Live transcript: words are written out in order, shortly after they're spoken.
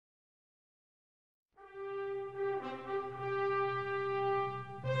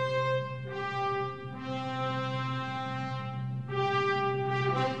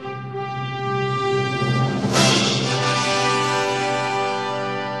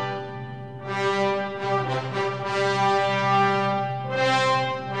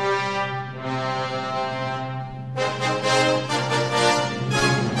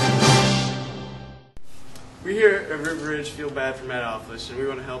feel bad for Matt Offlish, and we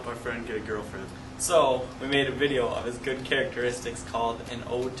want to help our friend get a girlfriend. So, we made a video of his good characteristics called An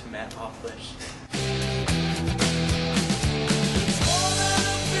Ode to Matt Offlish.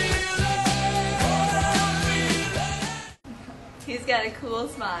 He's got a cool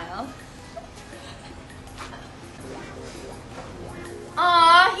smile.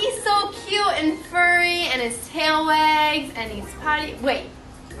 Aw, he's so cute and furry, and his tail wags, and he's potty. Wait,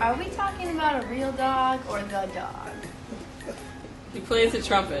 are we talking about a real dog or the dog? He plays the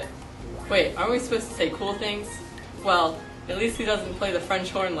trumpet. Wait, aren't we supposed to say cool things? Well, at least he doesn't play the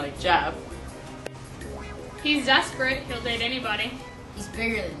French horn like Jeff. He's desperate. He'll date anybody. He's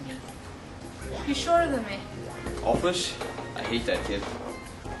bigger than me. He's shorter than me. Offlish? I hate that kid.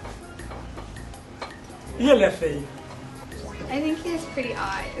 I think he has pretty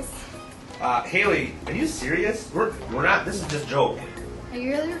eyes. Haley, are you serious? We're not. This is just a joke. Are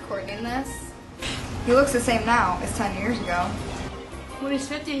you really recording this? He looks the same now as 10 years ago. When he's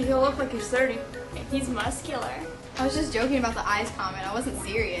 50, he'll look like he's 30. He's muscular. I was just joking about the eyes comment. I wasn't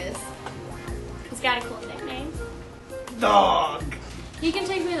serious. He's got a cool nickname. Dogg. He can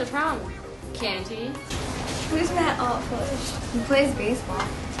take me to the prom. Can't he? Who's Matt Offlish? He plays baseball.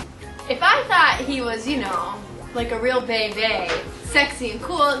 If I thought he was, like a real baby, sexy and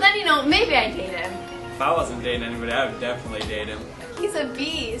cool, then, maybe I'd date him. If I wasn't dating anybody, I would definitely date him. He's a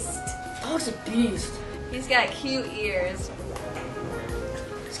beast. Dog's a beast. He's got cute ears.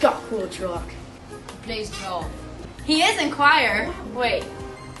 He's got a cool truck. He plays golf. He is in choir. Wait,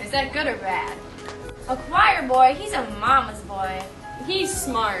 is that good or bad? A choir boy? He's a mama's boy. He's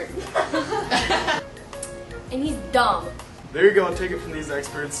smart. And he's dumb. There you go, take it from these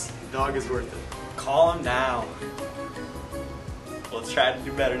experts. Dogg is worth it. Calm down. We'll try to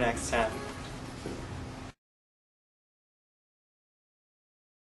do better next time.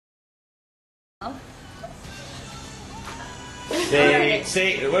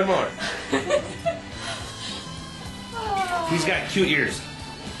 Say one more. He's got cute ears.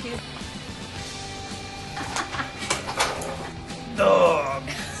 Dogg.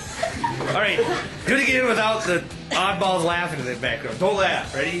 All right, do it again without the oddballs laughing in the background. Don't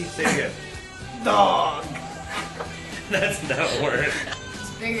laugh. Ready? Say it again. Dogg. That's not a word. He's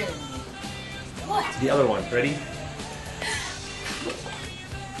bigger than me. What? The other one. Ready?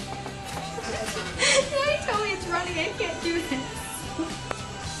 Now you told me it's running. I can't do this.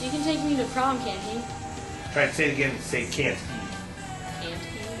 You can take me to prom, can't he? Try to say it again. Say can't he. Can't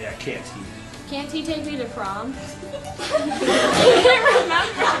he? Yeah, can't he. Can't he take me to prom? Did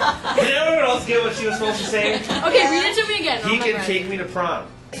everyone else get what she was supposed to say? Okay, read it to me again. He can take me to prom.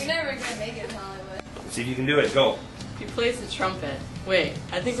 You're never gonna make it in Hollywood. See if you can do it. Go. He plays the trumpet. Wait,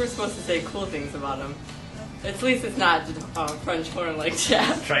 I think we're supposed to say cool things about him. At least it's not French horn like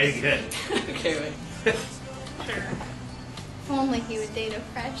Jeff. Try it again. Okay, wait. If only he would date a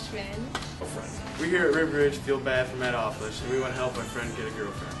freshman. We here at River Ridge feel bad for Matt Offlish, and we want to help our friend get a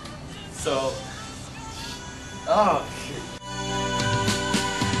girlfriend. So, oh, shoot.